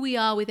who we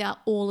are without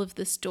all of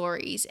the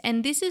stories.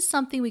 And this is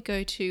something we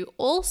go to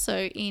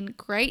also in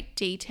great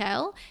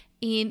detail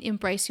in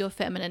Embrace Your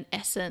Feminine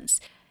Essence.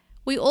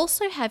 We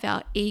also have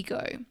our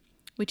ego,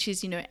 which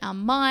is, our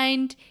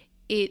mind.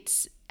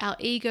 Our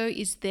ego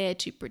is there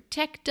to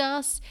protect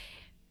us,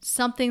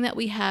 something that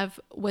we have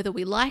whether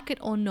we like it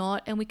or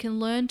not, and we can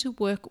learn to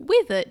work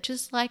with it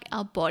just like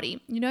our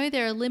body.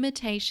 There are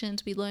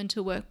limitations, we learn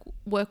to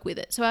work with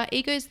it. So our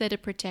ego is there to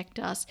protect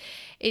us.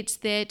 It's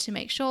there to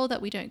make sure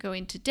that we don't go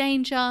into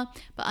danger,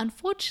 but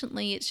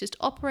unfortunately it's just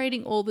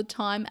operating all the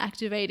time,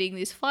 activating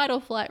this fight or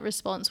flight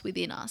response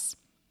within us.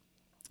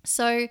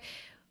 So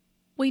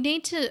we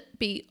need to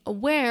be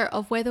aware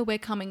of whether we're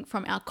coming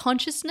from our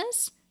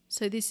consciousness,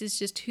 so this is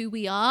just who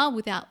we are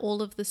without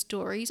all of the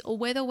stories, or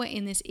whether we're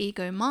in this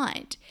ego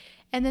mind.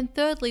 And then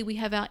thirdly, we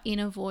have our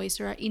inner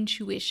voice or our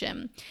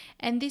intuition.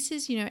 And this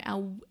is,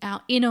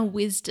 our inner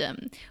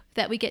wisdom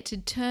that we get to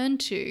turn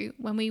to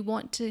when we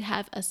want to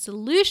have a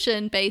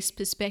solution-based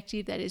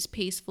perspective that is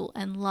peaceful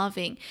and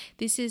loving.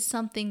 This is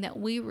something that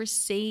we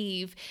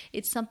receive.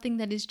 It's something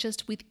that is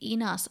just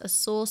within us, a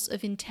source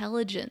of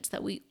intelligence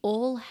that we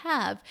all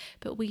have,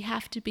 but we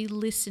have to be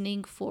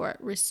listening for it,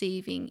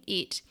 receiving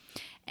it.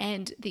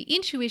 And the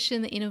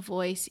intuition, the inner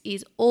voice,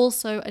 is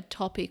also a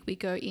topic we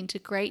go into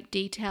great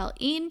detail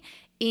in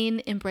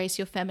Embrace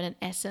Your Feminine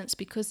Essence,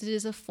 because it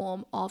is a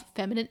form of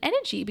feminine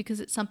energy,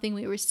 because it's something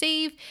we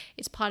receive,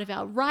 it's part of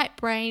our right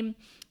brain.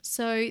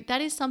 So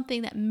that is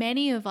something that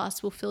many of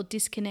us will feel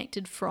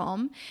disconnected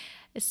from,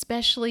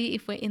 especially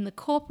if we're in the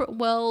corporate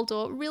world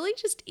or really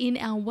just in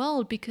our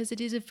world, because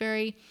it is a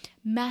very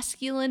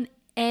masculine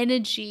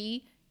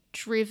energy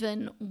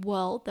driven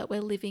world that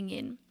we're living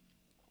in,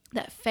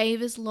 that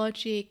favors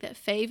logic, that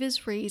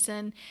favors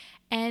reason.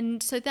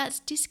 And so that's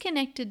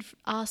disconnected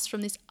us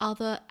from this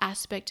other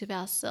aspect of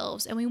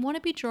ourselves. And we want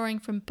to be drawing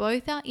from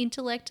both our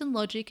intellect and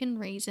logic and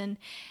reason,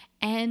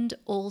 and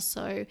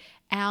also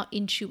our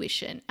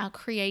intuition, our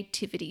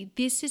creativity.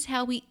 This is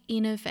how we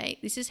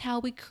innovate. This is how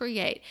we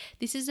create.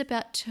 This is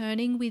about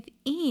turning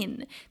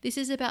within. This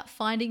is about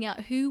finding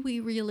out who we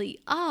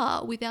really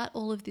are without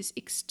all of this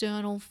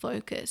external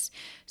focus.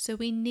 So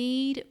we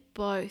need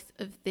both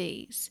of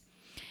these.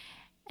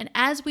 And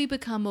as we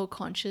become more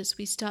conscious,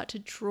 we start to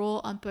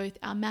draw on both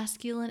our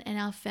masculine and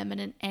our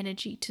feminine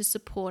energy to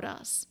support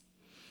us.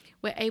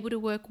 We're able to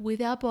work with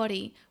our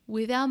body,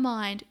 with our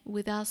mind,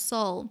 with our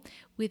soul,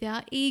 with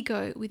our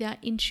ego, with our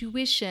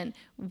intuition,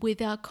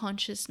 with our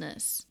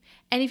consciousness.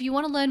 And if you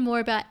want to learn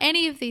more about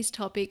any of these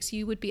topics,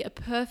 you would be a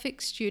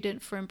perfect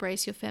student for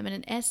Embrace Your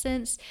Feminine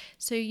Essence.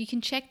 So you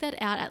can check that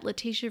out at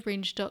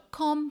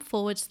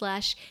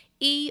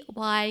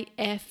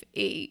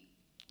letitiaringe.com/EYFE.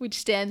 which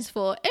stands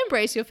for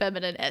Embrace Your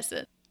Feminine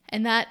Essence.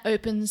 And that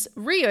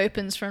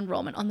reopens for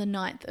enrollment on the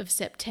 9th of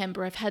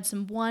September. I've had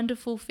some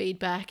wonderful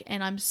feedback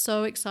and I'm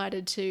so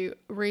excited to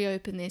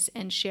reopen this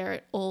and share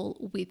it all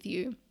with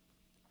you.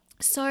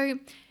 So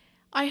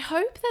I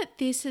hope that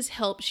this has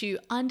helped you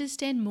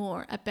understand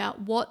more about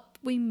what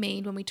we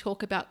mean when we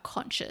talk about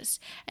conscious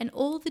and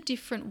all the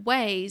different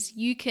ways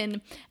you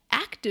can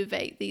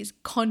activate these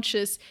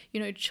conscious,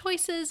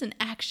 choices and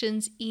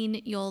actions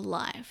in your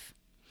life.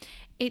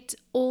 It's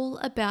all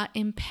about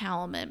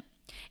empowerment.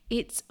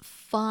 It's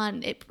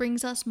fun. It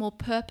brings us more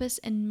purpose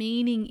and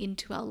meaning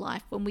into our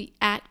life when we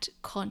act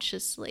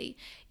consciously.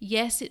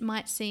 Yes, it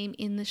might seem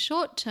in the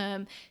short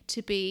term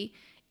to be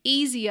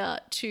easier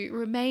to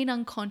remain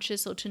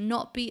unconscious or to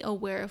not be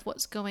aware of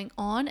what's going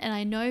on. And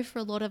I know for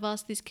a lot of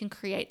us, this can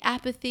create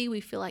apathy.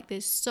 We feel like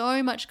there's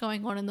so much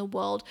going on in the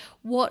world.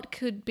 What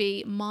could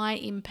be my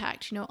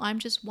impact? I'm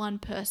just one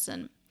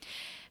person.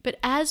 But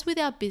as with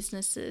our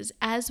businesses,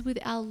 as with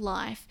our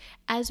life,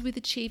 as with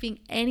achieving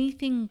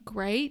anything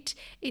great,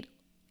 it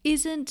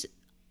isn't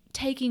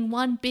taking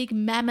one big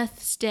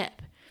mammoth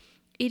step.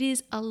 It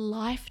is a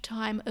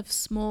lifetime of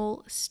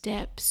small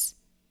steps.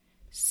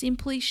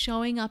 Simply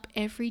showing up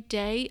every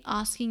day,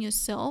 asking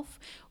yourself,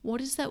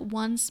 what is that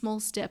one small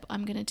step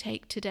I'm going to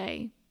take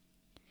today?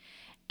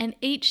 And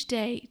each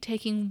day,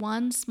 taking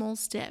one small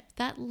step,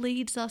 that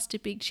leads us to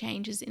big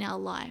changes in our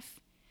life,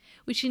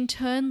 which in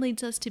turn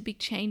leads us to big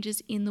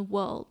changes in the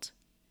world.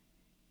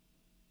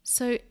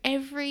 So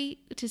every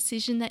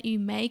decision that you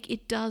make,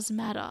 it does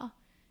matter.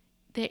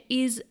 There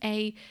is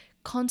a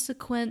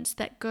consequence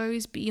that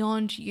goes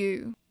beyond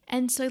you.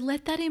 And so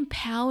let that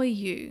empower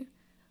you.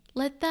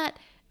 Let that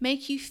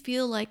make you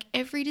feel like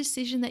every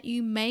decision that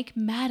you make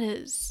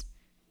matters.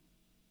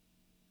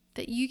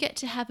 That you get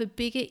to have a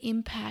bigger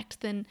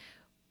impact than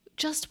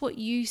just what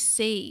you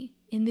see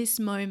in this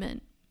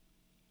moment.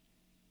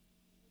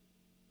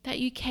 That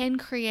you can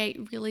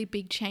create really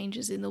big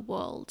changes in the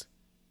world.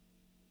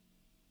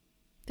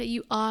 That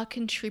you are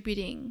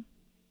contributing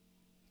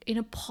in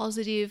a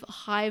positive,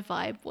 high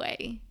vibe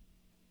way.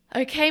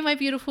 Okay, my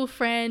beautiful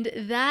friend,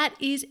 that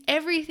is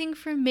everything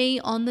from me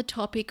on the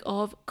topic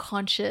of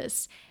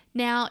conscious.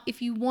 Now, if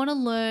you want to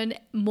learn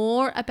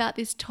more about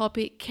this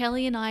topic,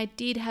 Kelly and I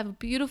did have a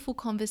beautiful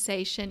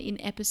conversation in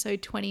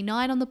episode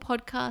 29 on the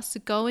podcast, so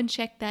go and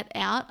check that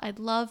out. I'd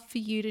love for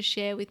you to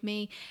share with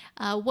me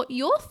what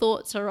your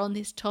thoughts are on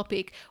this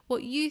topic,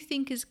 what you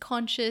think is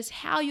conscious,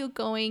 how you're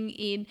going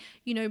in,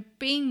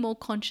 being more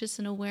conscious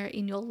and aware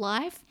in your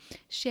life.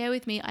 Share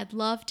with me. I'd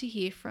love to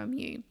hear from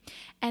you.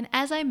 And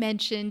as I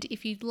mentioned,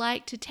 if you'd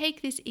like to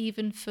take this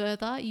even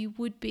further, you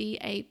would be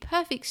a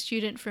perfect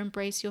student for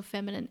Embrace Your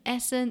Feminine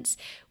Essence.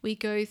 We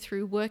go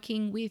through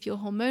working with your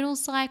hormonal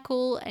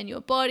cycle and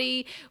your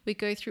body. We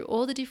go through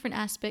all the different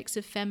aspects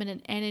of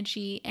feminine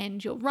energy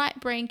and your right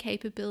brain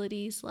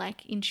capabilities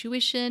like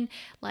intuition,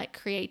 like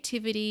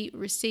creativity,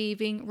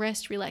 receiving,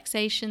 rest,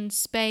 relaxation,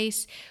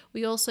 space.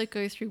 We also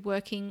go through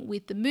working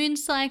with the moon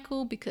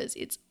cycle because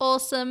it's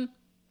awesome.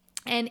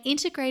 And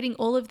integrating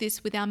all of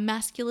this with our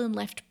masculine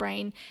left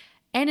brain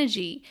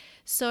energy.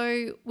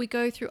 So we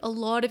go through a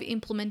lot of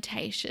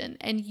implementation,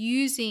 and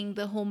using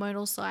the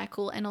hormonal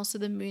cycle and also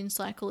the moon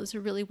cycle is a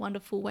really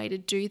wonderful way to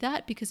do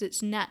that because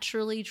it's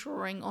naturally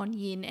drawing on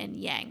yin and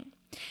yang.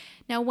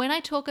 Now, when I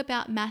talk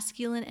about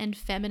masculine and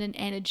feminine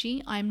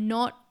energy, I'm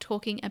not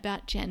talking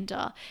about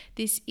gender.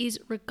 This is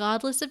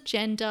regardless of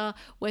gender,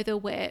 whether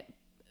we're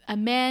a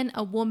man,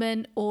 a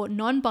woman, or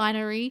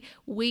non-binary,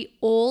 we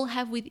all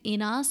have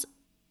within us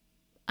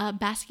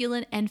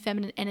masculine and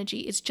feminine energy.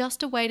 It's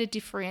just a way to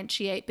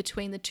differentiate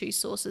between the two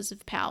sources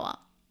of power.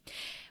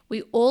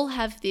 We all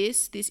have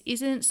this. This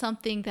isn't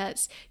something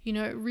that's,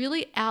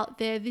 really out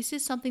there. This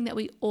is something that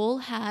we all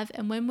have.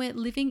 And when we're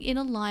living in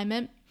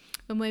alignment,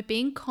 when we're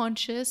being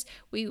conscious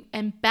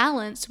and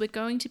balanced, we're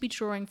going to be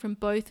drawing from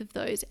both of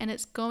those. And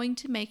it's going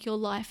to make your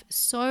life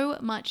so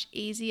much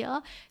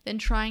easier than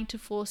trying to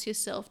force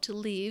yourself to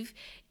live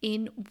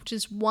in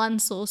just one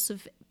source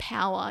of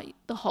power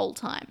the whole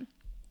time,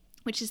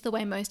 which is the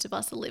way most of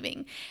us are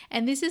living.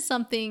 And this is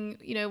something,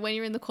 when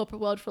you're in the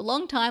corporate world for a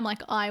long time,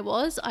 like I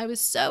was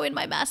so in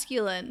my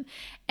masculine.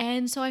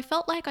 And so I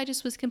felt like I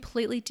just was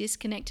completely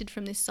disconnected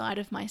from this side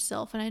of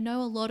myself. And I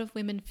know a lot of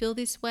women feel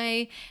this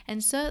way,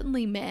 and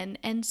certainly men.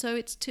 And so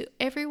it's to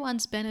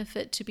everyone's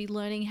benefit to be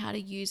learning how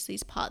to use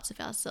these parts of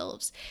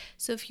ourselves.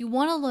 So if you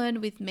want to learn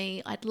with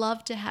me, I'd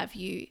love to have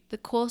you. The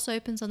course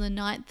opens on the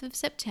 9th of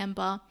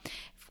September.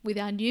 With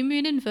our new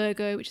moon in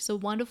Virgo, which is a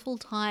wonderful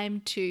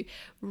time to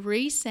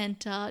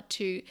recenter,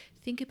 to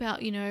think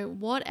about,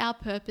 what our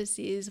purpose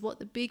is, what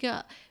the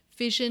bigger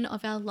vision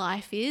of our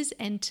life is,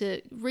 and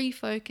to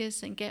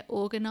refocus and get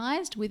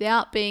organized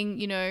without being,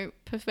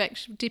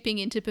 dipping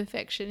into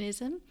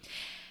perfectionism.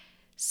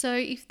 So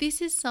if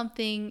this is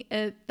something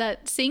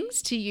that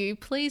sings to you,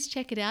 please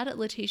check it out at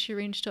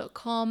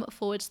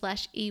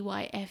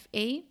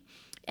letitiaringe.com/EYFE.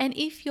 And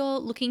if you're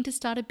looking to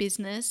start a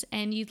business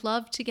and you'd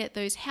love to get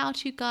those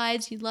how-to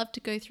guides, you'd love to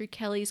go through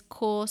Kelly's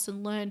course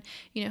and learn,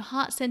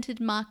 heart-centered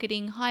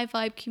marketing, high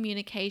vibe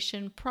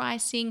communication,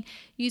 pricing,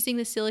 using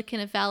the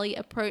Silicon Valley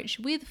approach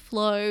with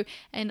flow,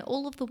 and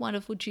all of the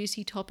wonderful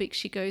juicy topics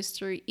she goes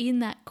through in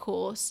that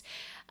course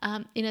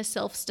in a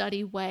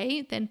self-study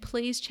way, then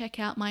please check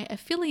out my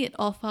affiliate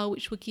offer,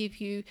 which will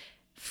give you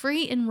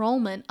free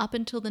enrollment up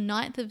until the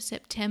 9th of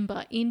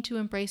September into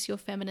Embrace Your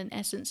Feminine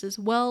Essence as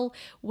well,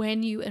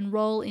 when you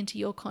enroll into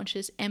Your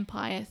Conscious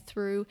Empire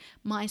through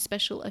my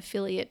special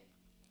affiliate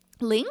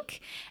link.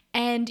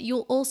 And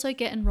you'll also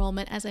get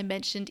enrollment, as I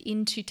mentioned,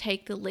 into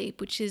Take the Leap,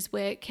 which is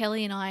where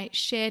Kelly and I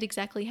shared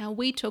exactly how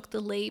we took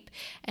the leap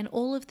and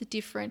all of the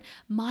different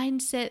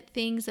mindset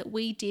things that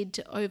we did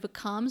to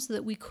overcome so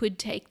that we could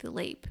take the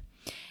leap.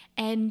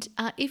 And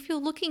if you're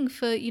looking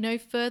for,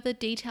 further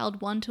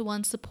detailed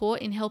one-to-one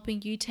support in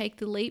helping you take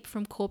the leap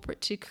from corporate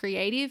to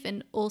creative,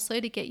 and also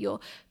to get your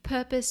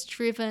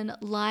purpose-driven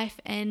life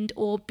and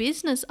or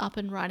business up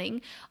and running,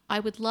 I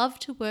would love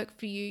to work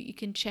for you. You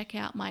can check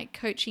out my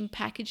coaching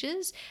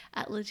packages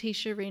at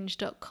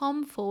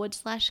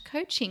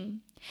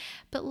letitiaringe.com/coaching.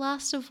 But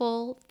last of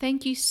all,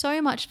 thank you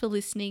so much for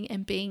listening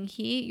and being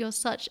here. You're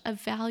such a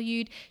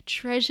valued,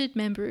 treasured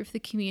member of the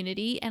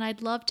community, and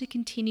I'd love to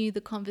continue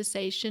the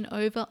conversation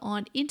over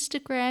on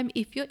Instagram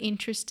if you're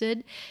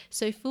interested.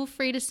 So feel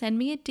free to send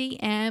me a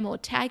DM or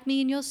tag me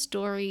in your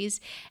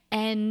stories,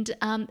 and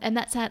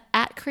that's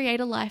at Create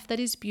a Life That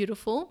Is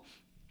Beautiful.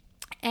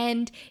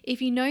 And if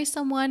you know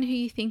someone who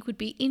you think would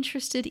be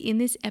interested in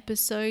this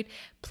episode,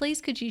 please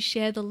could you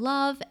share the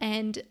love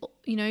and,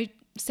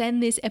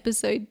 send this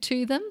episode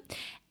to them.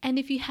 And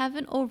if you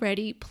haven't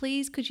already,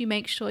 please could you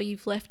make sure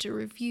you've left a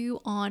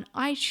review on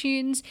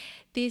iTunes.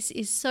 This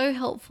is so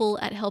helpful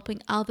at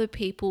helping other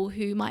people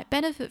who might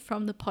benefit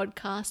from the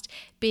podcast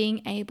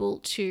being able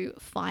to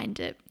find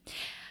it.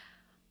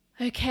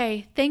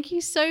 Okay, thank you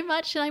so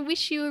much, and I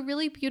wish you a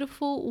really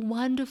beautiful,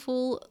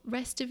 wonderful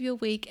rest of your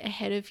week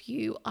ahead of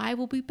you. I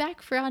will be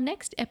back for our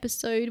next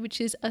episode, which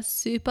is a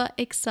super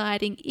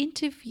exciting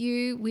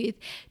interview with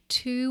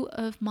two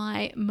of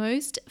my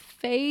most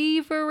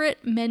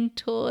favorite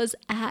mentors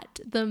at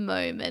the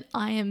moment.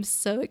 I am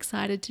so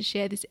excited to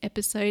share this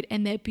episode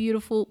and their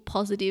beautiful,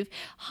 positive,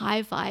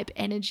 high vibe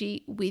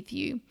energy with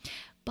you.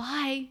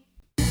 Bye.